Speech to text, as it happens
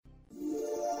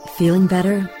Feeling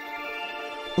better?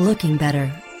 Looking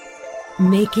better?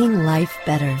 Making life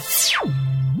better.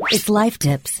 It's Life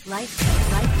Tips.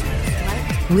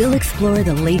 We'll explore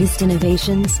the latest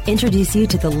innovations, introduce you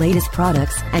to the latest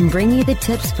products, and bring you the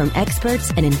tips from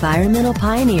experts and environmental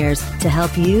pioneers to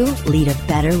help you lead a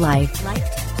better life.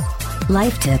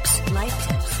 Life Tips.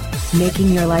 Making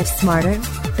your life smarter,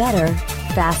 better,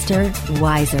 faster,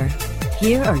 wiser.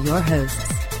 Here are your hosts.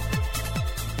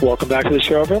 Welcome back to the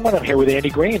show, everyone. I'm here with Andy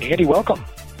Green. Andy, welcome.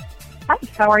 Hi,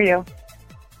 how are you?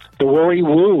 The Worry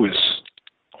Woos.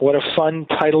 What a fun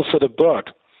title for the book.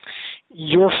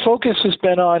 Your focus has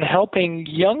been on helping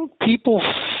young people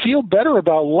feel better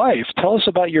about life. Tell us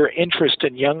about your interest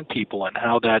in young people and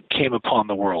how that came upon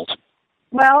the world.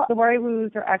 Well, the Worry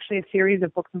Woos are actually a series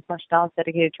of books and plush dolls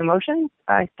dedicated to emotions.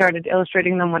 I started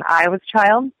illustrating them when I was a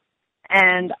child,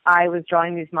 and I was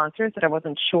drawing these monsters that I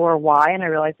wasn't sure why, and I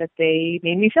realized that they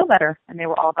made me feel better, and they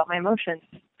were all about my emotions.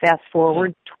 Fast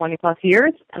forward 20-plus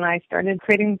years, and I started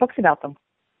creating books about them.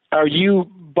 Are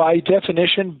you, by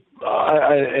definition,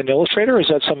 an illustrator? Is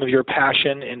that some of your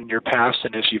passion in your past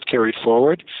and as you've carried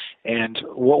forward? And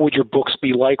what would your books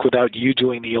be like without you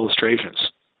doing the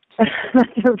illustrations?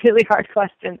 That's a really hard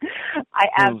question. I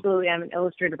absolutely am an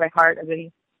illustrator by heart. I've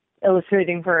been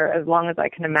illustrating for as long as I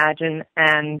can imagine,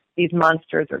 and these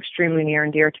monsters are extremely near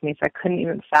and dear to me, so I couldn't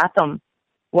even fathom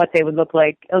what they would look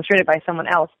like illustrated by someone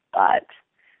else. But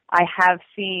I have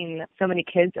seen so many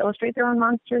kids illustrate their own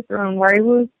monsters, their own Worry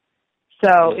Woos.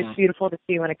 So it's beautiful to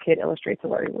see when a kid illustrates a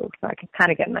Worry Woo, so I can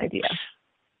kind of get an idea.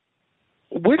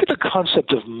 Where did the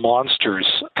concept of monsters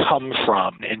come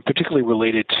from, and particularly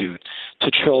related to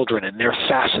children and their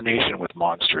fascination with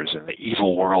monsters and the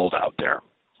evil world out there?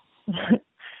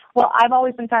 Well, I've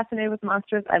always been fascinated with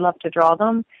monsters. I love to draw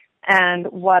them. And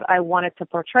what I wanted to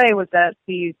portray was that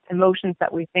these emotions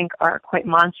that we think are quite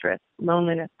monstrous,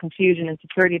 loneliness, confusion,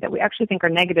 insecurity, that we actually think are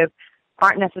negative,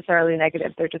 aren't necessarily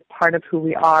negative. They're just part of who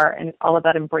we are, and it's all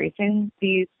about embracing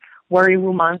these Worry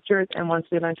Woo monsters. And once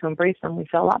we learn to embrace them, we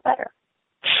feel a lot better.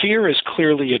 Fear is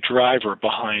clearly a driver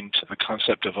behind the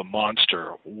concept of a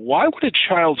monster. Why would a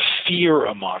child fear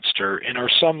a monster, and are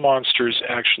some monsters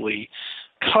actually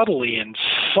cuddly and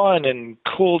fun and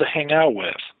cool to hang out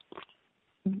with?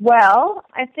 Well,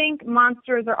 I think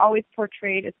monsters are always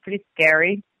portrayed as pretty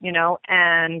scary,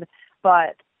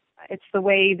 but it's the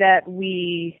way that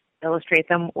we illustrate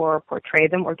them or portray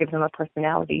them or give them a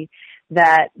personality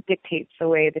that dictates the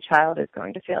way the child is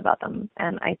going to feel about them.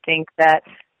 And I think that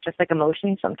just like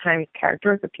emotions, sometimes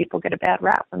characters or people get a bad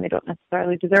rap when they don't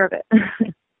necessarily deserve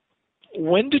it.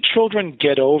 When do children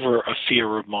get over a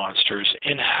fear of monsters,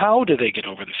 and how do they get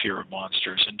over the fear of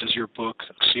monsters? And does your book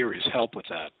series help with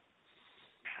that?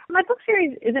 My book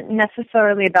series isn't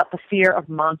necessarily about the fear of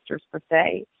monsters per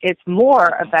se. It's more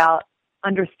about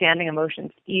understanding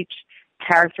emotions. Each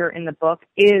character in the book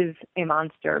is a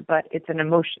monster, but it's an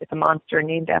emotion. It's a monster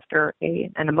named after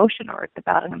an emotion, or it's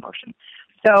about an emotion.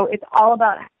 So it's all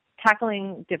about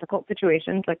tackling difficult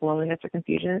situations like loneliness or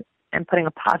confusion and putting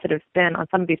a positive spin on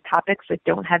some of these topics that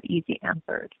don't have easy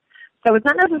answers. So it's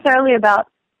not necessarily about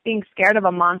being scared of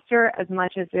a monster as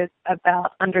much as it's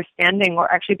about understanding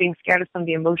or actually being scared of some of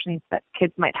the emotions that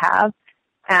kids might have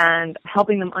and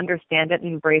helping them understand it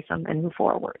and embrace them and move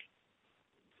forward.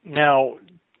 Now,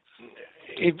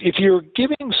 if you're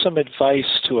giving some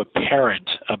advice to a parent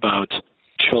about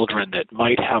children that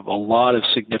might have a lot of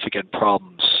significant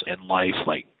problems in life,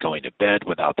 like going to bed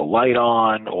without the light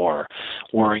on or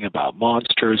worrying about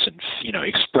monsters and,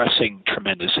 expressing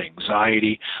tremendous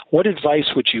anxiety, what advice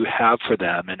would you have for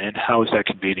them, and how is that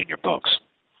conveyed in your books?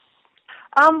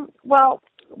 Well,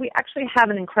 we actually have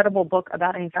an incredible book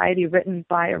about anxiety written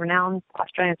by a renowned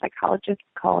Australian psychologist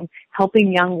called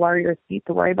Helping Young Warriors Beat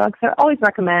the Worry Bug. So I always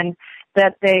recommend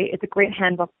that it's a great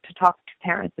handbook to talk to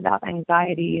parents about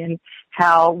anxiety and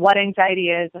what anxiety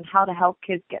is and how to help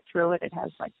kids get through it. It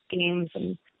has games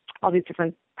and all these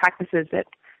different practices that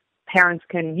parents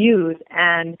can use,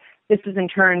 and this is in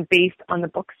turn based on the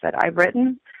books that I've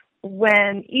written.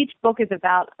 When each book is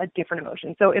about a different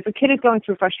emotion. So if a kid is going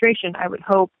through frustration, I would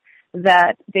hope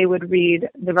that they would read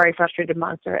The Very Frustrated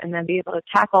Monster and then be able to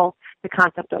tackle the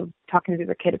concept of talking to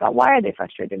their kid about why are they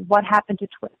frustrated, what happened to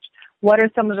Twitch, what are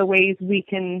some of the ways we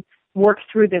can work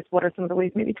through this, what are some of the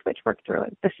ways maybe Twitch worked through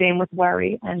it, the same with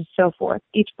worry and so forth.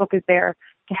 Each book is there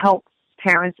to help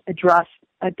parents address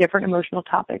a different emotional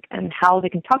topic and how they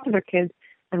can talk to their kids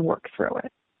and work through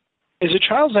it. Is a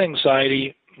child's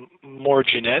anxiety more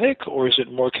genetic, or is it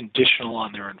more conditional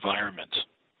on their environment?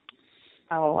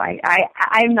 Oh,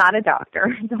 I'm not a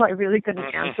doctor, so I really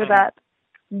couldn't answer that.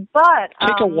 But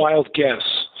take a wild guess.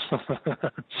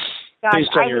 Gosh,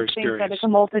 based on I your would think experience? that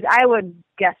it's I would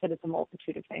guess that it's a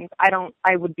multitude of things.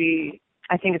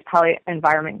 I think it's probably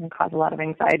environment can cause a lot of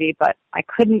anxiety, but I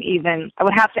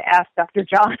would have to ask Dr.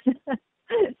 John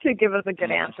to give us a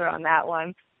good answer on that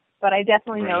one. But I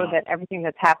definitely know that everything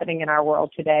that's happening in our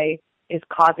world today is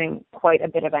causing quite a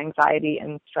bit of anxiety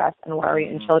and stress and worry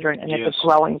in children, and it's a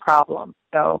growing problem.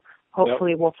 So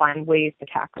hopefully we'll find ways to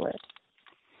tackle it.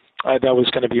 That was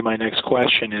going to be my next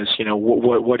question is,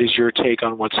 what is your take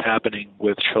on what's happening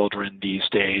with children these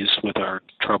days with our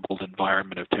troubled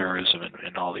environment of terrorism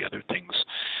and all the other things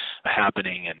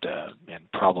happening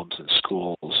and problems in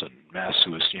schools and mass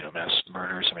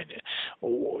murders? I mean,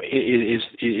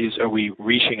 are we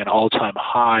reaching an all-time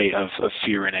high of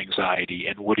fear and anxiety?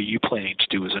 And what are you planning to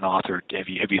do as an author? Have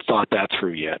you thought that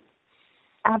through yet?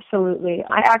 Absolutely.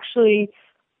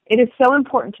 It is so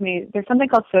important to me. There's something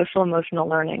called social emotional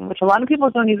learning, which a lot of people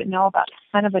don't even know about.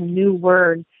 It's kind of a new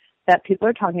word that people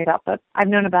are talking about, but I've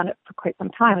known about it for quite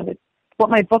some time. And it's what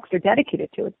my books are dedicated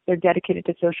to. They're dedicated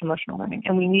to social emotional learning,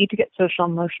 and we need to get social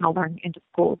emotional learning into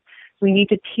schools. We need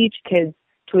to teach kids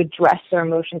to address their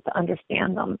emotions, to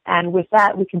understand them. And with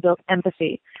that, we can build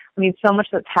empathy. I mean, so much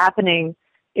that's happening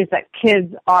is that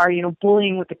kids are,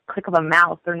 bullying with the click of a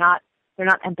mouse. They're not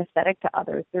empathetic to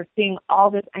others. They're seeing all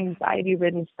this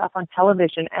anxiety-ridden stuff on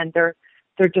television, and they're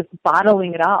just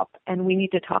bottling it up. And we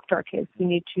need to talk to our kids. We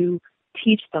need to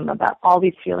teach them about all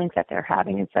these feelings that they're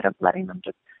having instead of letting them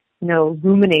just,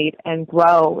 ruminate and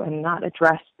grow and not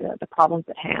address the problems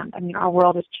at hand. I mean, our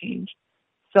world has changed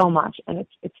so much, and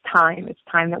it's time. It's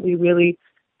time that we really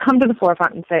come to the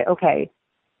forefront and say, okay,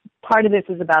 part of this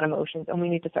is about emotions, and we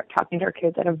need to start talking to our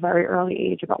kids at a very early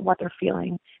age about what they're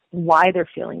feeling and why they're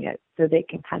feeling it so they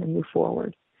can kind of move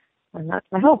forward. And that's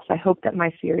my hopes. I hope that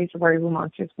my series, Worry Woo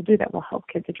Monsters, will do that, will help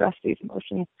kids address these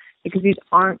emotions, because these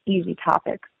aren't easy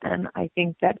topics. And I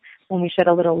think that when we shed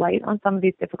a little light on some of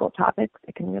these difficult topics,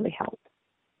 it can really help.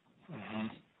 Mm-hmm.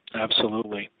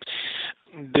 Absolutely.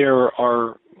 There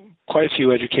are quite a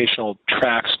few educational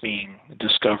tracks being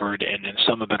discovered, and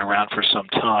some have been around for some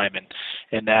time,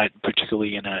 and that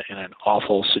particularly in an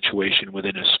awful situation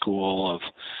within a school of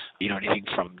anything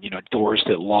from doors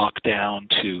that lock down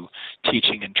to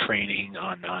teaching and training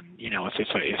on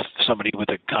if somebody with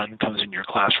a gun comes in your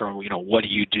classroom, what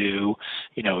do?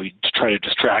 You try to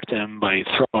distract them by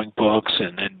throwing books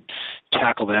and then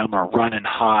tackle them, or run and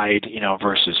hide,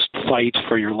 versus fight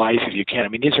for your life if you can. I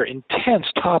mean, these are intense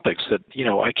topics that,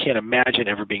 I can't imagine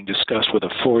ever being discussed with a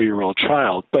 4-year-old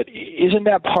child. But isn't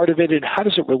that part of it? And how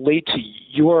does it relate to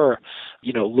your,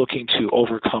 looking to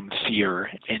overcome fear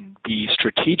and be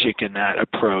strategic in that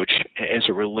approach as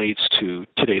it relates to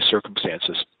today's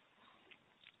circumstances?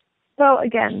 So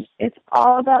again, it's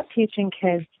all about teaching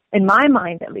kids, in my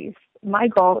mind at least. My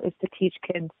goal is to teach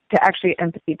kids to actually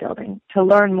empathy building, to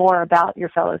learn more about your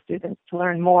fellow students, to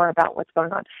learn more about what's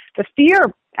going on. The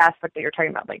fear aspect that you're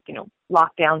talking about, like,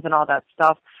 lockdowns and all that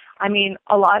stuff, I mean,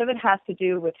 a lot of it has to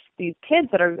do with these kids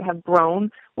that have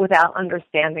grown without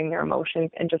understanding their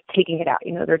emotions and just taking it out.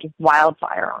 They're just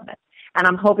wildfire on it. And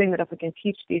I'm hoping that if we can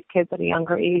teach these kids at a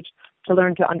younger age to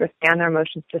learn to understand their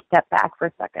emotions, to step back for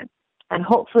a second. And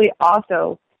hopefully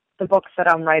also the books that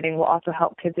I'm writing will also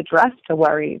help kids address the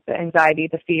worry, the anxiety,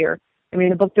 the fear. I mean,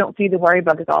 the book Don't Feed the Worry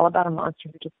Bug is all about a monster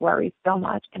who just worries so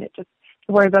much, and the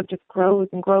worry bug just grows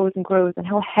and grows and grows, and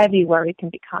how heavy worry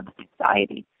can become,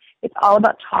 anxiety. It's all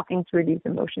about talking through these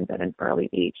emotions at an early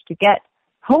age to get,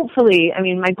 hopefully, I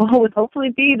mean, my goal would hopefully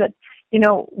be that,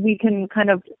 we can kind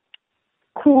of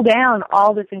cool down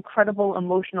all this incredible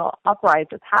emotional uprise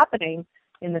that's happening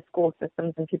in the school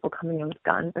systems and people coming in with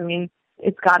guns. I mean,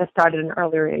 it's got to start at an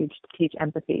earlier age to teach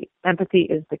empathy. Empathy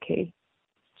is the key.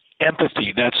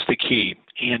 Empathy, that's the key.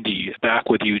 Andy, back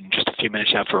with you in just a few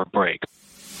minutes after a break.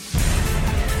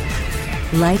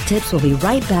 Life Tips will be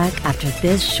right back after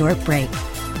this short break.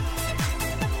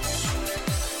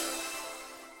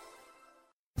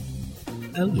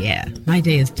 Oh yeah, my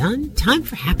day is done. Time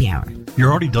for happy hour. You're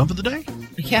already done for the day?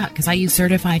 Yeah, because I use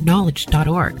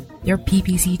CertifiedKnowledge.org. Their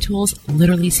PPC tools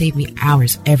literally save me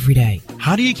hours every day.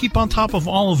 How do you keep on top of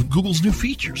all of Google's new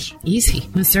features? Easy.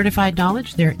 With Certified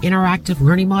Knowledge, their interactive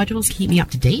learning modules keep me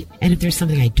up to date. And if there's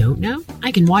something I don't know,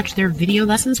 I can watch their video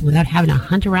lessons without having to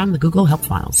hunt around the Google Help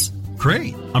files.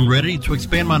 Great. I'm ready to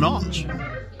expand my knowledge.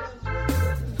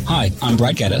 Hi, I'm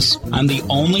Brad Geddes. I'm the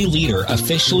only leader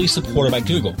officially supported by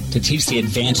Google to teach the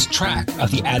advanced track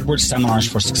of the AdWords Seminars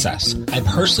for Success. I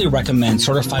personally recommend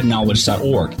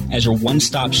CertifiedKnowledge.org as your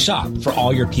one-stop shop for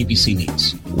all your PPC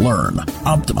needs. Learn,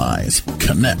 optimize,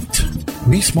 connect.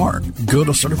 Be smart. Go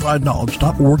to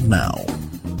CertifiedKnowledge.org now.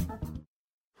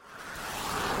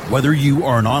 Whether you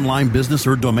are an online business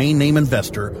or domain name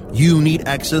investor, you need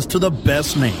access to the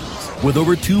best names. With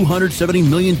over 270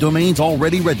 million domains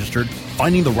already registered,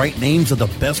 finding the right names at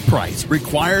the best price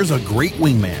requires a great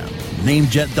wingman.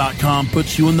 Namejet.com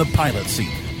puts you in the pilot seat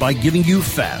by giving you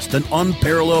fast and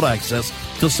unparalleled access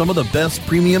to some of the best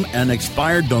premium and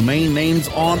expired domain names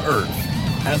on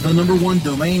earth. As the #1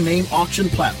 domain name auction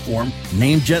platform,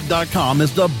 Namejet.com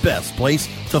is the best place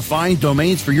to find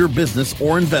domains for your business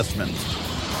or investments.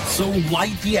 So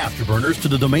light the afterburners to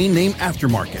the domain name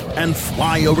aftermarket and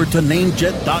fly over to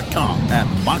Namejet.com at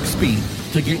Mach speed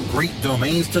to get great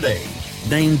domains today.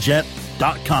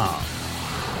 Namejet.com.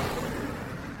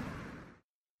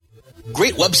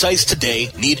 Great websites today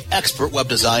need expert web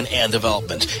design and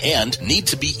development and need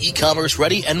to be e-commerce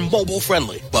ready and mobile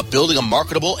friendly. But building a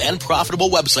marketable and profitable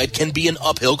website can be an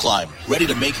uphill climb. Ready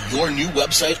to make your new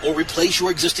website or replace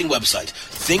your existing website?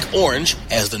 Think Orange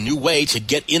as the new way to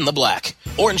get in the black.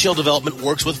 Orange Hill Development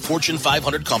works with Fortune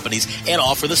 500 companies and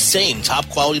offer the same top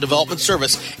quality development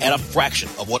service at a fraction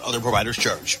of what other providers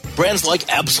charge. Brands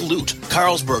like Absolute,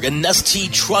 Carlsberg, and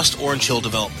Nestea trust Orange Hill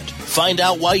Development. Find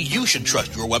out why you should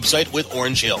trust your website with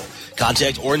Orange Hill.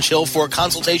 Contact Orange Hill for a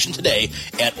consultation today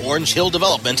at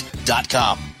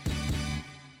orangehilldevelopment.com.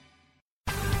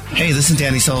 Hey, this is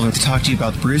Danny Sullivan to talk to you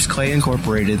about Bruce Clay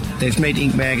Incorporated. They've made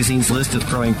Inc. Magazine's list of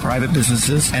growing private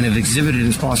businesses and have exhibited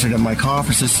and sponsored at my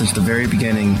conferences since the very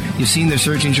beginning. You've seen their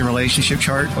search engine relationship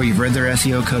chart, or you've read their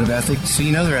SEO code of ethics, so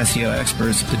you know they're SEO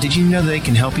experts. But did you know they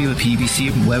can help you with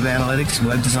PPC, web analytics,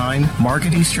 web design,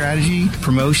 marketing strategy,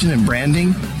 promotion, and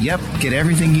branding? Yep, get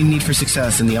everything you need for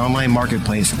success in the online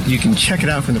marketplace. You can check it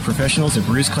out from the professionals at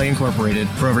Bruce Clay Incorporated.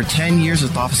 For over 10 years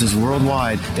with offices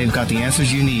worldwide, they've got the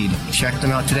answers you need. Check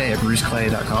them out today at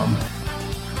bruceclay.com.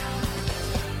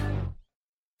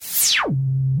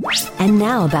 And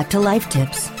now back to Life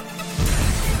Tips.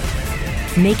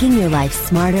 Making your life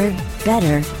smarter,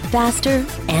 better, faster,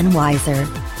 and wiser.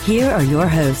 Here are your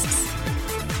hosts.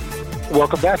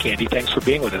 Welcome back, Andy. Thanks for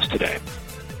being with us today.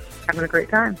 Having a great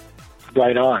time.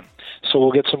 Right on. So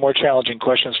we'll get some more challenging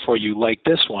questions for you like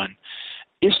this one.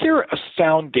 Is there a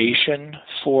foundation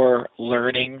for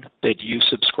learning that you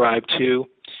subscribe to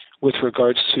with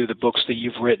regards to the books that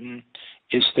you've written?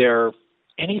 Is there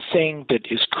anything that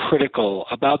is critical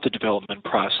about the development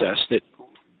process that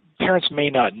parents may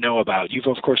not know about? You've,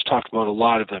 of course, talked about a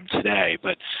lot of them today,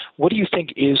 but what do you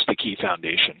think is the key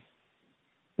foundation?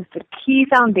 The key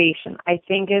foundation, I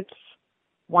think it's,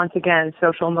 once again,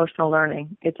 social-emotional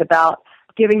learning. It's about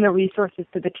giving the resources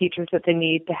to the teachers that they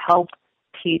need to help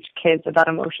teach kids about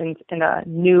emotions in a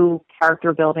new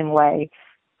character-building way.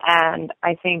 And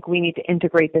I think we need to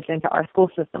integrate this into our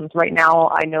school systems. Right now,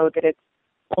 I know that it's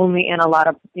only in a lot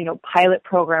of, pilot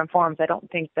program forms. I don't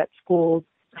think that schools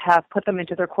have put them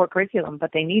into their core curriculum,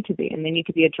 but they need to be, and they need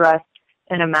to be addressed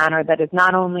in a manner that is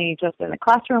not only just in the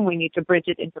classroom. We need to bridge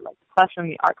it into like the classroom,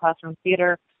 the art classroom,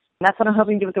 theater. And that's what I'm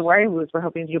hoping to do with the Warrior Woos. We're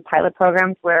hoping to do pilot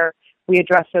programs where we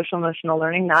address social-emotional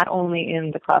learning, not only in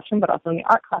the classroom, but also in the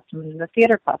art classroom and in the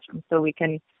theater classroom, so we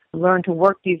can learn to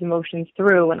work these emotions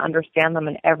through and understand them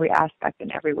in every aspect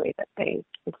and every way that they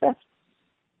exist.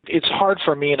 It's hard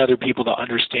for me and other people to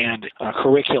understand a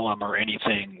curriculum or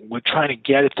anything. We're trying to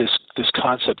get at this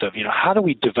concept of, how do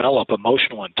we develop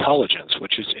emotional intelligence,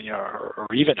 which is, or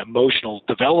even emotional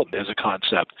development as a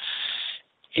concept.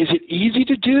 Is it easy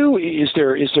to do? Is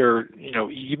there,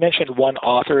 you mentioned one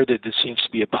author that seems to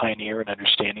be a pioneer in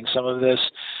understanding some of this.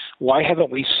 Why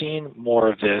haven't we seen more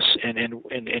of this? And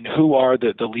who are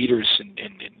the leaders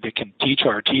that can teach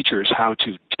our teachers how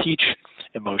to teach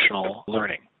emotional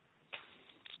learning?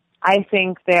 I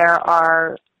think there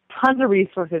are tons of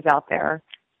resources out there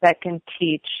that can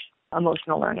teach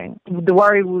emotional learning. The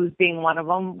Warrior Woos being one of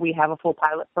them. We have a full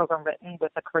pilot program written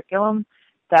with a curriculum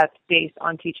that's based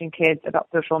on teaching kids about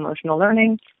social emotional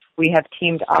learning. We have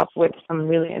teamed up with some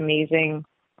really amazing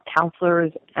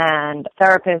counselors and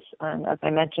therapists, and as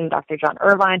I mentioned, Dr. John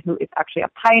Irvine, who is actually a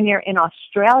pioneer in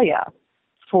Australia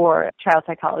for child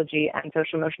psychology and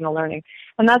social emotional learning.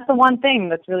 And that's the one thing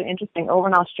that's really interesting. Over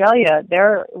in Australia,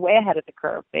 they're way ahead of the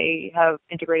curve. They have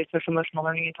integrated social emotional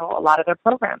learning into a lot of their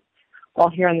programs. While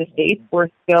here in the States, we're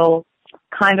still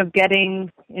kind of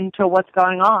getting into what's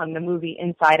going on. The movie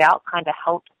Inside Out kind of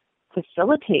helped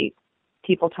facilitate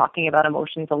people talking about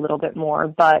emotions a little bit more,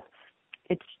 but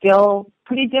it's still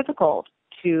pretty difficult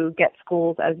to get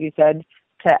schools, as you said,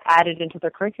 to add it into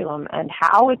their curriculum. And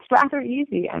how? It's rather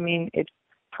easy. I mean, it's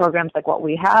programs like what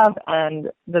we have and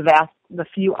the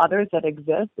few others that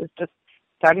exist is just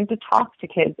starting to talk to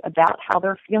kids about how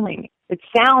they're feeling. It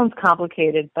sounds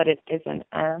complicated, but it isn't.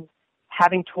 And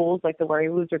having tools like the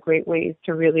Warrior Woos are great ways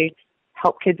to really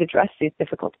help kids address these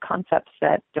difficult concepts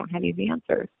that don't have easy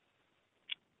answers.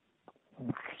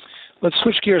 Let's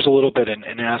switch gears a little bit and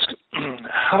ask,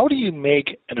 how do you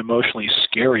make an emotionally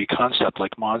scary concept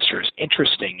like monsters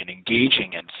interesting and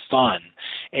engaging and fun?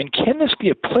 And can this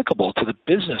be applicable to the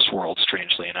business world,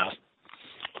 strangely enough?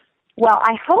 Well,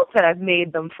 I hope that I've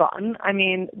made them fun. I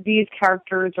mean, these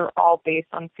characters are all based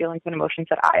on feelings and emotions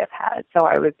that I have had, so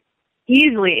I was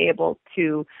easily able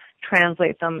to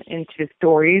translate them into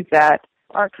stories that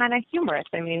are kind of humorous.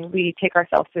 I mean, we take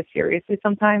ourselves so seriously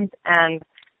sometimes, and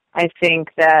I think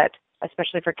that,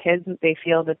 especially for kids, they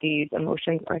feel that these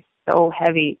emotions are so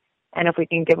heavy, and if we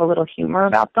can give a little humor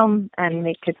about them and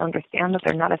make kids understand that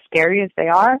they're not as scary as they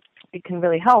are, it can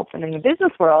really help. And in the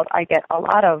business world, I get a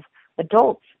lot of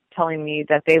adults telling me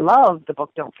that they love the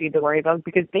book Don't Feed the Worry Bug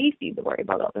because they feed the worry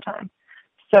bug all the time.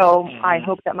 So I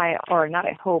hope that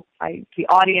the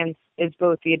audience is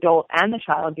both the adult and the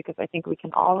child, because I think we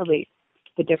can all relate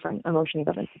to the different emotions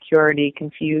of insecurity,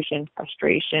 confusion,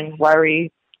 frustration,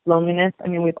 worry, loneliness. I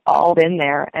mean, we've all been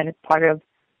there, and it's part of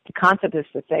the concept is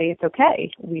to say it's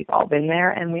okay. We've all been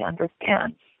there, and we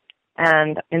understand.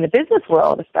 And in the business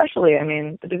world especially, I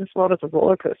mean, the business world is a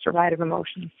roller coaster ride of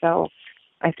emotions. So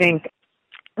I think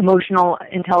emotional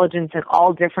intelligence in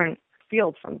all different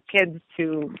fields, from kids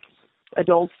to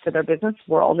adults to their business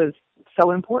world, is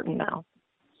so important now.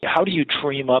 How do you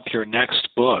dream up your next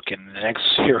book and the next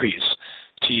series?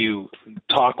 Do you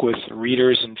talk with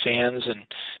readers and fans and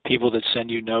people that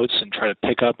send you notes and try to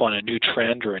pick up on a new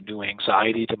trend or a new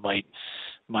anxiety that might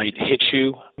hit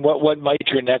you? What might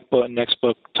your next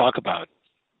book talk about?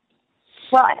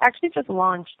 Well, I actually just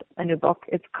launched a new book.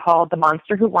 It's called The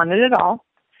Monster Who Wanted It All.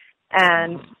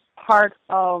 And part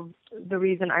of the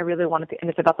reason I really wanted to, and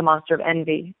it's about the monster of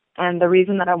envy, and the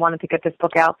reason that I wanted to get this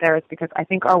book out there is because I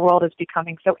think our world is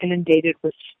becoming so inundated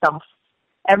with stuff.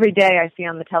 Every day I see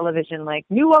on the television, like,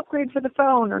 new upgrade for the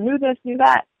phone, or new this, new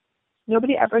that.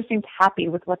 Nobody ever seems happy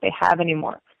with what they have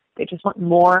anymore. They just want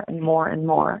more and more and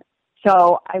more.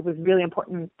 So it was really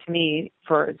important to me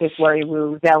for this Worry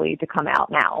Woo Zelly to come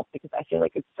out now, because I feel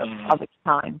like it's of its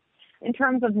time. In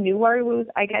terms of new Worry Woos,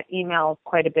 I get emails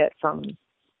quite a bit from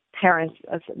parents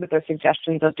with their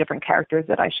suggestions of different characters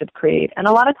that I should create. And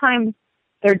a lot of times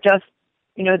they're just,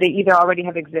 they either already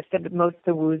have existed, but most of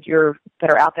the woos that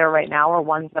are out there right now are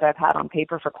ones that I've had on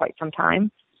paper for quite some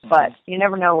time. But you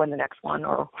never know when the next one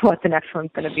or what the next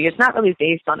one's going to be. It's not really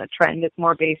based on a trend. It's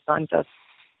more based on just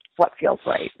what feels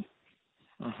right.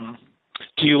 Mm-hmm.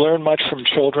 Do you learn much from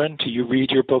children? Do you read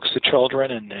your books to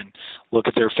children and look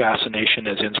at their fascination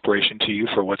as inspiration to you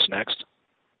for what's next?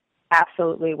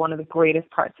 Absolutely. One of the greatest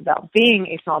parts about being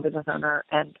a small business owner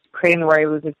and creating the Worry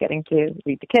Woos is getting to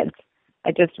read to kids.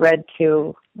 I just read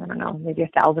to, maybe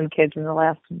 1,000 kids in the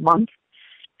last month.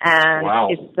 And wow.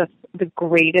 It's just the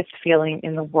greatest feeling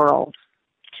in the world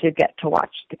to get to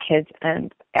watch the kids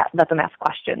and let them ask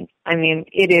questions. I mean,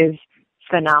 it is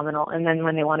phenomenal. And then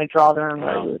when they want to draw their own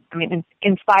Worry Woos, I mean,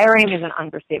 inspiring is an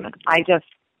understatement.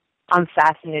 I'm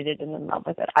fascinated and in love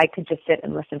with it. I could just sit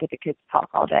and listen to the kids talk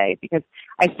all day, because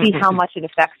I see how much it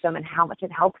affects them and how much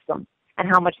it helps them and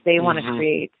how much they want to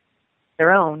create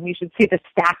their own. You should see the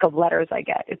stack of letters I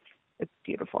get. It's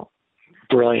beautiful.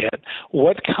 Brilliant.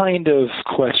 What kind of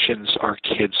questions are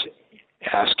kids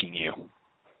asking you?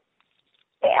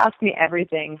 They ask me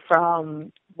everything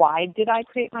from, why did I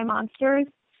create my monsters?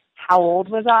 How old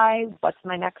was I? What's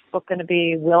my next book going to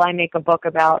be? Will I make a book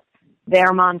about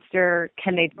their monster?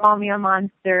 Can they draw me a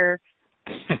monster?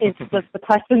 It's just, the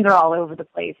questions are all over the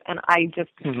place, and I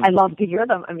love to hear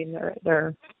them. I mean,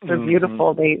 they're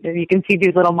beautiful. You can see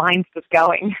these little minds just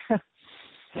going.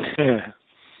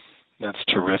 That's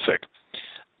terrific.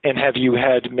 And have you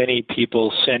had many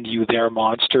people send you their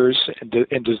monsters, and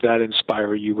does that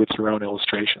inspire you with your own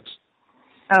illustrations?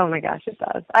 Oh my gosh, it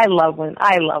does. I love when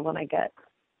I get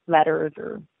letters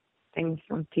or things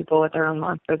from people with their own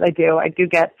monsters. I do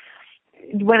get,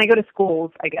 when I go to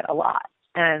schools, I get a lot.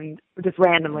 And just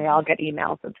randomly, I'll get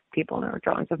emails of people and their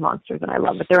drawings of monsters, and I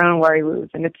love it. Their own Worry Woos,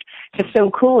 and it's just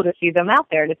so cool to see them out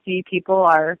there. To see people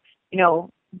are,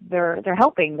 they're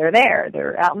helping, they're there,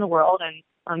 they're out in the world, and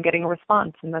I'm getting a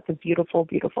response, and that's a beautiful,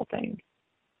 beautiful thing.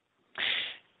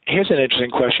 Here's an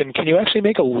interesting question: can you actually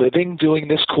make a living doing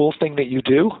this cool thing that you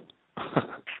do?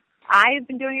 I've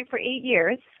been doing it for 8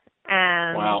 years,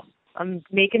 and wow. I'm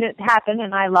making it happen,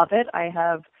 and I love it. I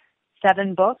have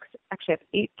 7 books. Actually, I have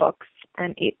 8 books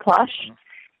and 8 plush.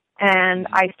 And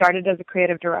I started as a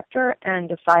creative director and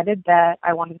decided that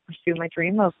I wanted to pursue my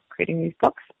dream of creating these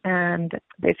books. And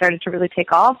they started to really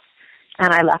take off.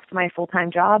 And I left my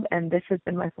full-time job, and this has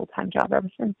been my full-time job ever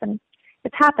since. And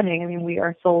it's happening. I mean, we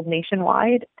are sold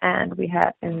nationwide, and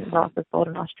we're also sold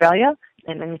in Australia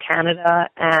and in Canada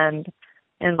and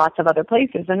in lots of other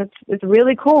places. And it's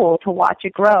really cool to watch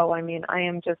it grow. I mean,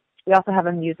 we also have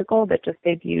a musical that just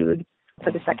debuted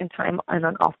for the second time in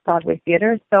an off-Broadway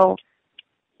theater. So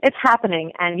it's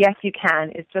happening. And yes, you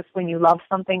can. It's just when you love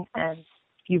something and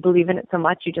you believe in it so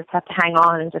much, you just have to hang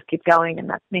on and just keep going. And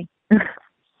that's me.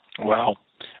 Wow.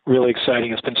 Really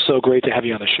exciting. It's been so great to have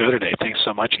you on the show today. Thanks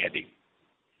so much, Andy.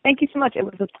 Thank you so much. It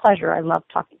was a pleasure. I love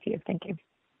talking to you. Thank you.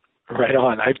 Right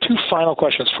on. I have two final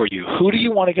questions for you. Who do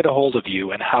you want to get a hold of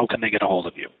you, and how can they get a hold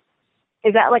of you?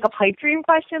 Is that like a pipe dream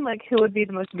question? Like, who would be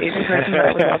the most amazing person that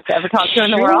I would love to ever talk to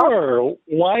in the world? Sure.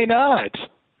 Why not?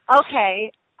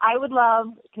 Okay. I would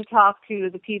love to talk to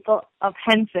the people of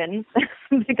Henson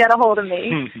to get a hold of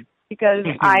me because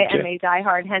I am a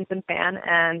diehard Henson fan,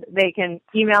 and they can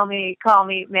email me, call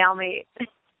me, mail me,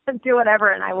 do whatever,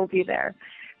 and I will be there.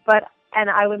 And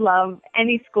I would love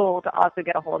any school to also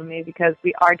get a hold of me because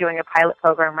we are doing a pilot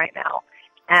program right now,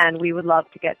 and we would love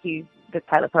to get this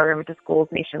pilot program into schools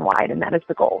nationwide, and that is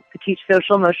the goal, to teach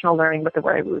social-emotional learning with the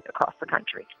Wary-Woos across the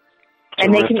country.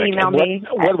 And Terrific. They can email me.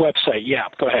 What website? Yeah,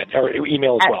 go ahead. Or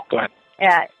email as well. Go ahead.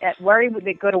 At Wary-Woos,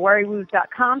 they go to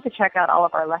warywoos.com to check out all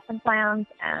of our lesson plans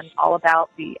and all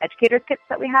about the educators kits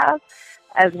that we have.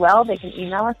 As well, they can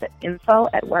email us at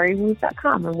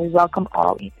info@warywoos.com, and we welcome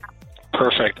all emails.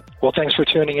 Perfect. Well, thanks for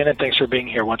tuning in, and thanks for being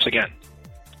here once again.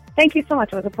 Thank you so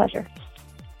much. It was a pleasure.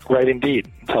 Right indeed.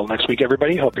 Until next week,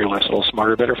 everybody, hope your life's a little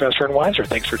smarter, better, faster, and wiser.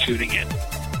 Thanks for tuning in.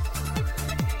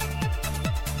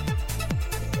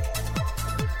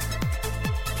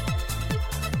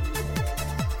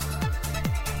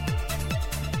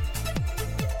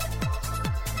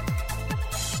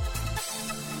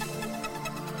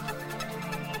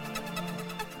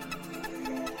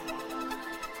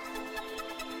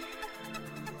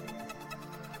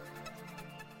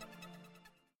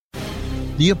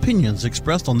 The opinions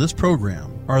expressed on this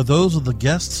program are those of the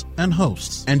guests and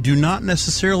hosts and do not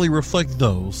necessarily reflect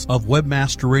those of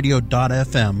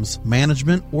WebmasterRadio.fm's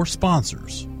management or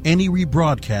sponsors. Any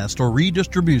rebroadcast or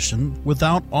redistribution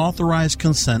without authorized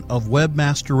consent of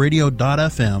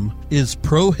WebmasterRadio.fm is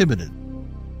prohibited.